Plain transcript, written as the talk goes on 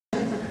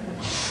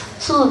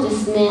そうで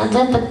すね。あと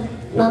やっぱ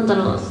なんだ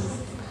ろう、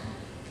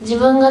自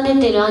分が出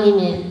てるアニ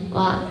メ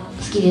は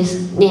好きで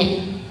す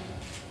ね。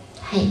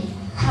はい。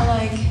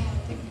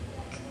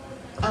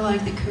I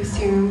like the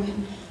costume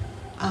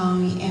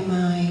in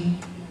my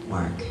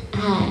work.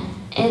 はい。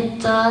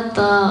あ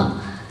と、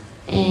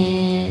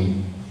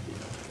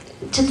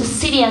ちょっと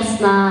シリア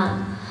ス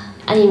な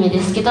アニメ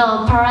ですけど、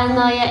パラ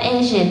ノイアエ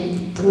ージ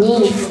ェント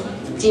に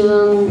自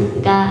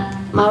分が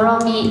マロ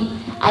ミ、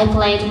I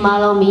played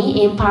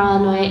Maromi in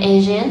Paranoia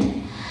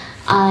Agent.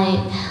 I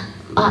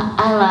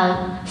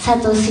love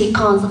Satoshi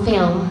Kon's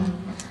film.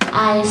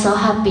 I'm so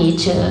happy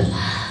to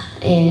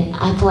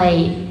I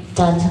play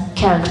that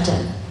character.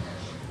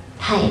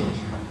 はい。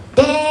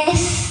で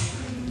す。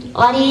終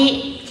わ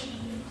り。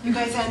You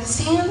guys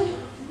understand?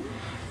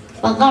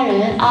 わかる？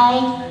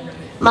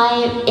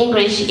 My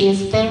English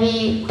is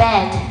very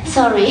bad.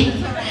 Sorry.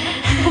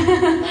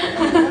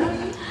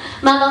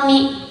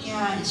 Maromi.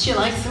 Yeah, she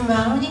likes the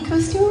Maromi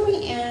costume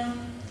and.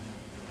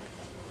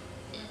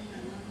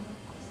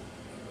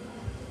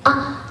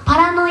 あ、パ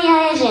ラノイ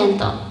アエージェン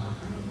ト。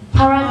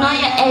パラノ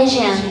イアエージ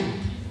ェント。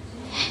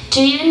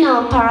Do you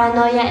know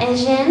Paranoia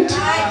Agent?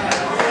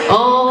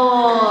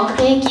 Oh,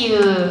 thank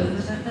you.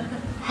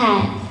 は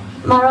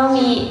い。マロ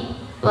ミ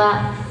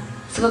は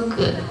すご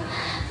く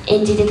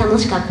演じて楽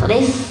しかった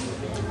です。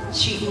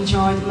She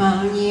enjoyed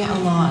Maromi a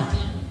lot.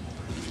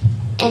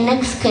 And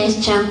next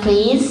question,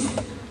 please.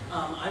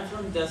 I'm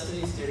from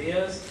Destiny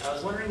Studios. I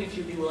was wondering if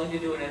you'd be willing to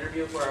do an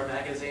interview for our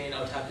magazine,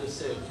 Otaku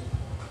Soup.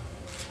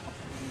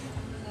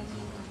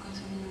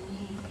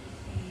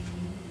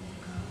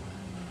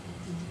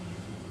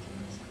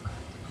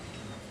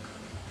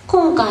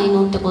 今回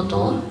のってこ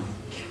と？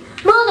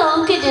まだ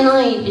受けて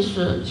ないで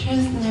す。She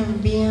has never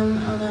been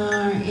on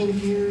an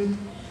interview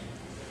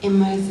in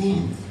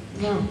magazines.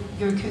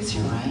 Your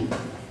question, right?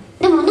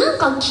 でもなん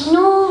か昨日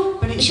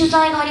取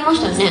材がありま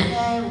したよね。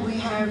We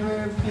have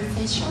a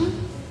presentation,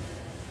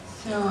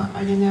 so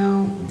I don't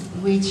know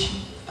which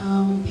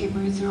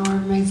papers or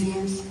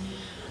magazines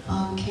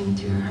came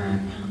to her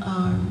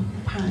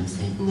parents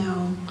said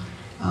no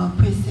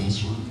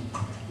presentation.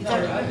 No,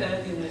 I was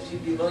asking if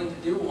she'd be willing to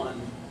do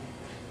one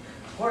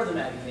for the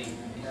magazine,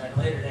 at a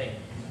later date.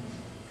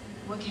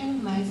 What kind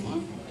of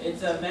magazine?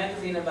 It's a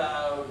magazine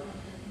about,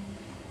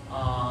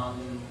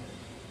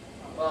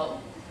 well,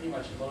 pretty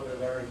much a little bit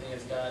of everything.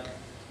 It's got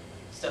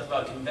stuff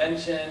about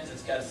conventions,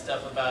 it's got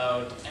stuff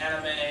about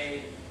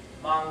anime,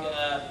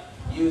 manga,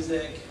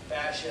 music,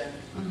 fashion.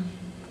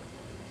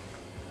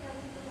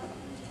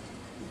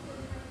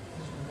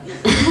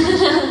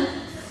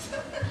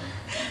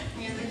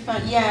 Really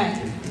fun. Yeah,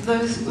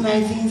 those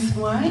magazines,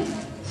 why?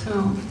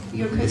 So,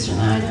 your question,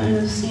 I don't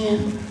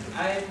understand.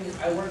 I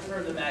work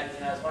for the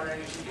magazine. I was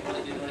wondering if you'd be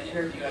willing to do an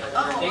interview at a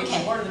later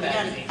date for the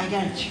magazine. I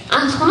got it.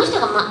 あ、この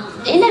人が、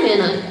インタビュー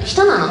の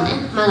人なの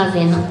ね、マガ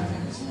ジンの。は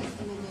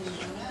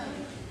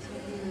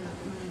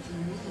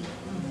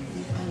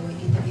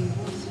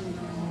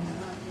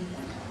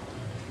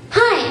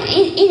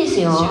い、いいです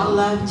よ。She'll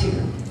love to.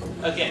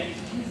 Okay.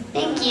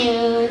 Thank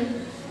you.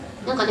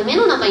 なんかね、目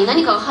の中に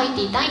何かが入っ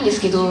ていたいんで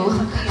すけど、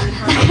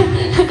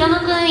中野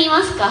くんい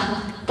ますか？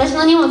私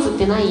の荷物っ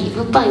てない？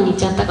物販に行っ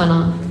ちゃったか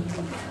な。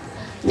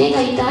目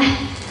が痛い。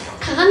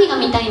鏡が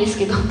見たいんです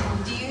けど。Do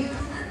you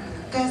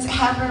guys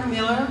have a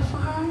mirror for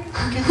her?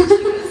 Because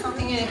she got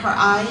something in her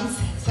eyes,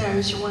 so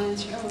she wanted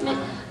to. ね、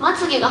ま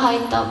つげが入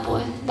ったっぽ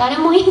い。誰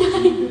もいな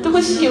い。ど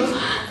うしよう。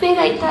目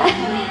が痛い。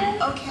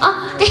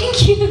あ、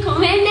Thank you。ご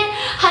めんね。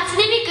初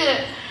音ミク。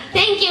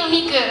Thank you、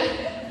ミク。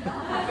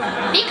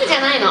ミクじ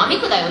ゃないの？あ、ミ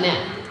クだよね。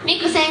ミ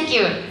ク、Thank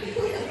you。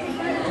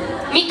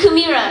ミク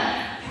ミラ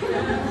ー。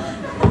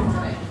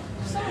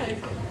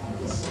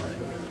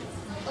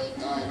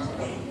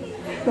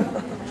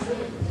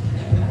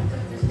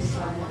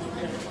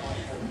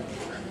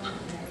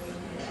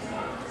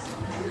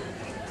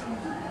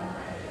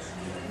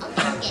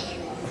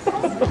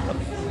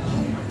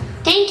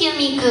Thank you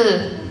ミク。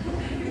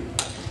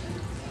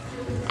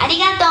あり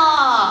が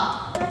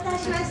と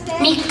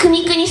う。ミック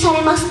ミクにさ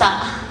れまし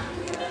た。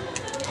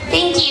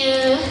Thank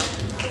you。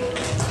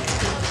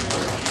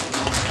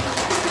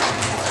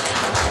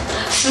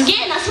すげ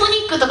えな、ソ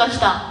ニックとか来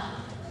た。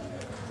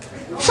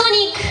ソ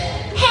ニック、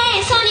ヘ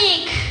イソ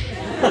ニック。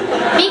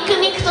ミク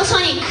ミクとソ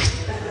ニック。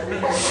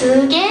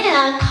すげえ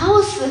な、カ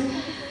オス。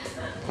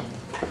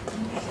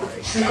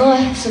すご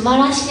い、素晴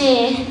らしい。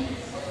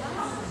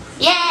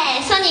イエ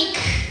ーイ、ソニック。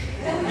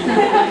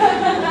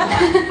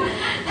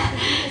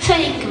ソニ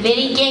ック、ベ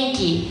リー元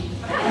気。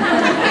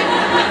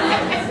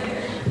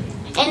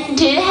And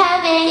do you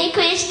have any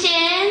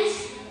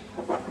questions?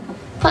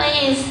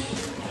 Please.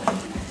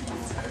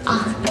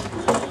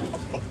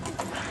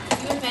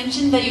 You had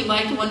mentioned that you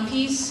liked One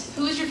Piece.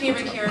 Who is your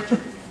favorite character?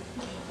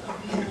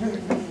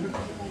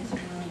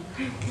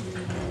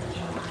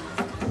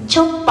 チ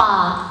ョッ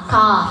パー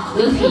か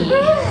ルフィ。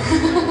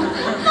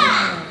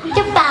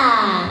チョッパ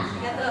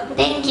ー。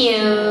Thank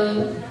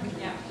you。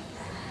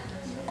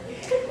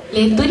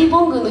レッドリ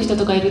ボン軍の人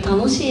とかいる、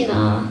楽しいな。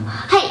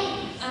はい。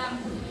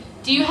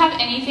Do you have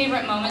any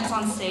favorite moments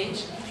on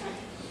stage?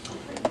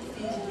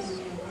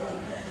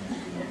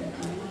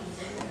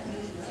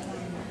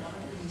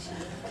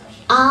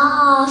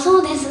 ああ、そ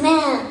うですね。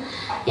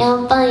や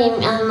っぱり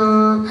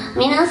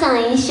皆さ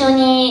ん一緒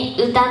に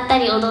歌った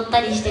り踊っ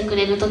たりしてく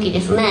れる時で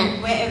す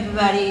ね。 Where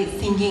everybody is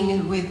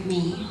singing with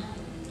me.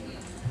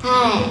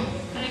 は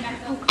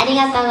い、あり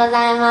がとうご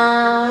ざい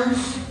ま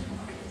す。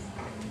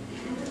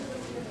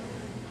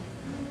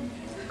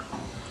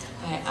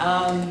Hi,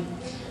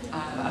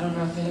 I don't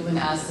know if anyone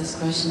asked this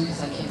question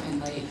because I came in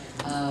late.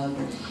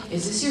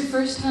 Is this your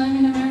first time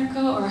in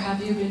America, or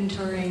have you been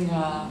touring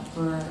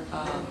for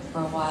a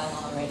while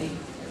already?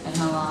 And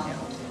how long?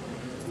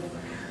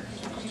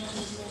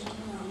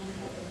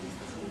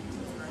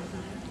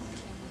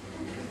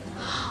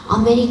 ア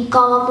メリカ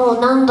はも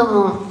う何度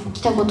も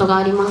来たことが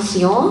あります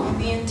よ。 I've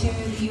been to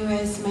the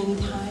US many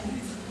times.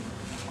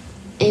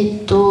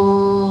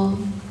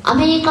 ア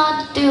メリ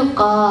カっていう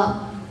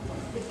か、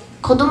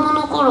子供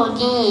の頃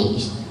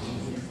に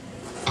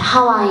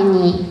ハワイ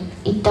に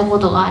行ったこ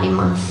とがあり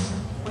ます。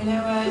 When I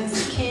was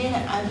a kid,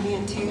 I've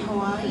been to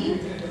Hawaii.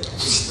 そ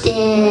し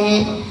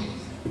て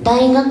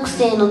大学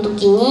生の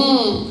時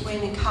に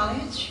When in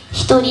college,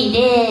 一人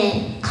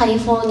でカリ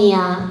フォルニ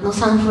アの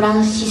サンフラ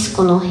ンシス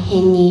コの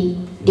辺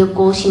に旅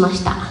行しま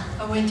した。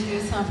 I went to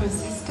San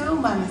Francisco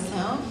by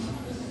myself.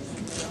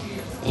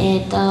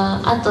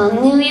 あと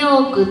ニューヨ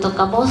ークと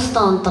かボス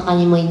トンとか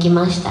にも行き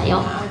ました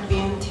よ。 I've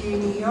been to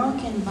New York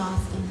and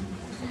Boston.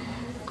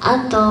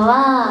 あと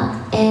は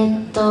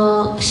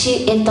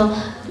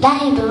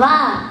ライブ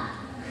は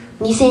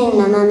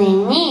2007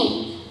年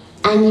に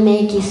アニ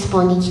メエキス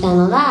ポに来た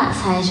のが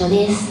最初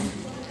です。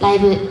ライ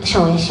ブシ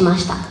ョーをしま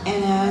した。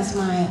 And as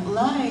my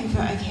life,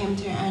 I came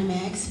to Anime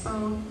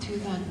Expo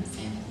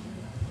 2007.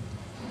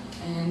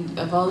 And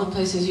of all the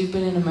places you've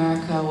been in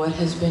America, what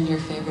has been your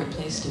favorite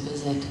place to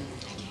visit?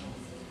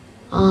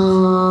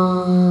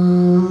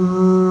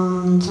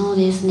 そう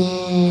です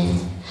ね。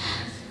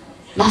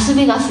ラス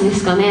ベガスで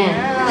すかね。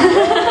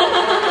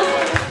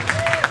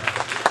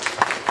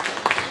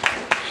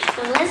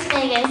Las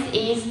Vegas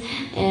is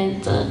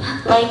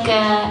like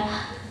a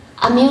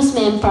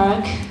amusement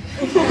park,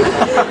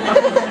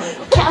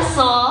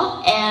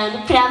 castle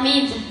and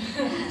pyramid,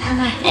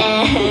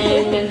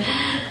 and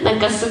なん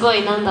かすご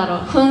いなんだろう、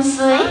噴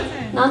水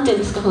なんていうん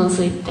ですか、噴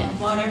水って。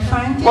 Water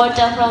fountain,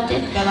 Water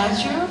fountain.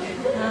 Bellagio.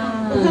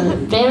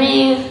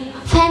 Very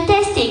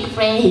fantastic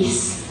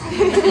place.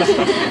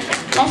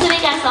 ラスベ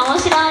ガス面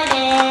白いで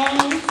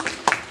す。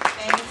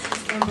 Vegas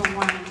is number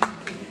one.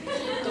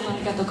 どうもあ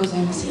りがとうござい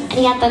ます。あ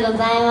りがとうご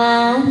ざい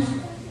ま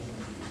す。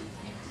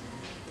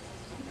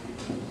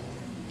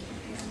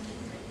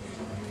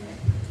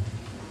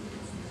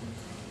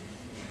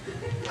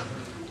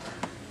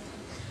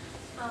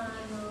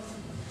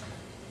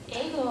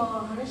英語を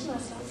話しま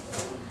すよ。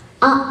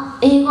あ、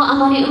英語あ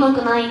まり上手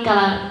くないか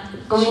ら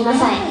ごめんな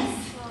さい。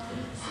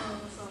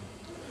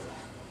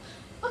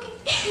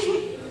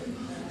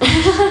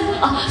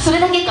あ、それ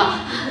だけか。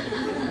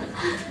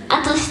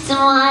あと質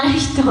問ある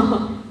人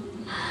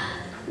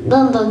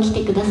どんどん来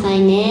てください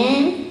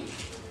ね。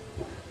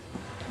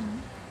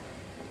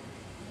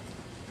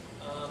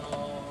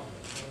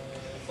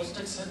フォステ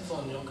ックスヘッド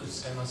フォンよく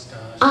使いますか？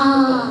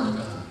あ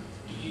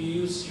ー。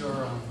You use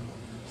your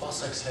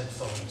Fostex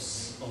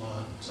headphones a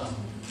lot, some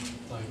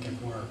like at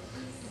work.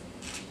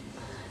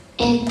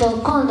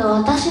 今度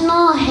私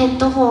のヘッ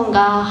ドホン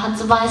が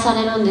発売さ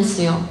れるんで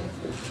すよ。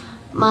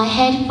My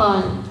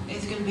headphone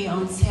It's going to be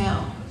on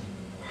sale.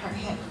 Her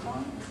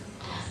headphone.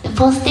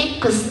 フォステ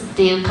ックスっ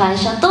ていう会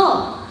社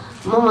と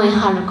桃井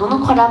春子の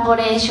コラボ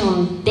レーシ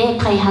ョンで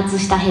開発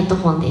したヘッド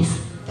ホンです。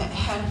 The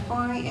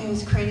headphone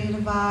is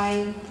created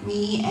by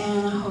me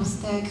and a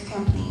Hostec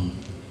company.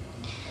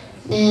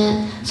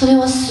 でそれ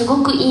はす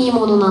ごくいい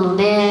ものなの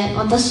で、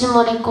私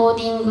もレコー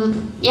ディング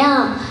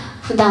や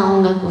普段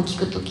音楽を聴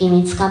くとき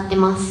に使って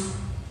ます。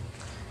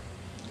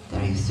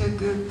 That is a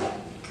good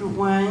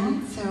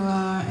one. So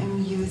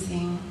I'm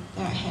using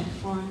that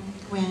headphone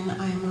when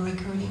I'm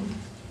recording.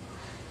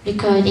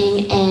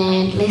 Recording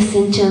and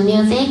listen to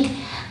music,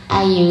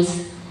 I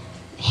use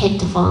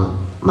headphone,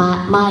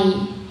 my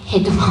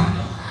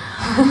headphone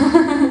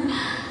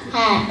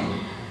は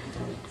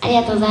い、あり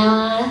がとうござい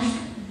ます。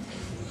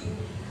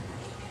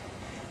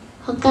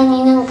他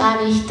に何かあ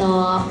る人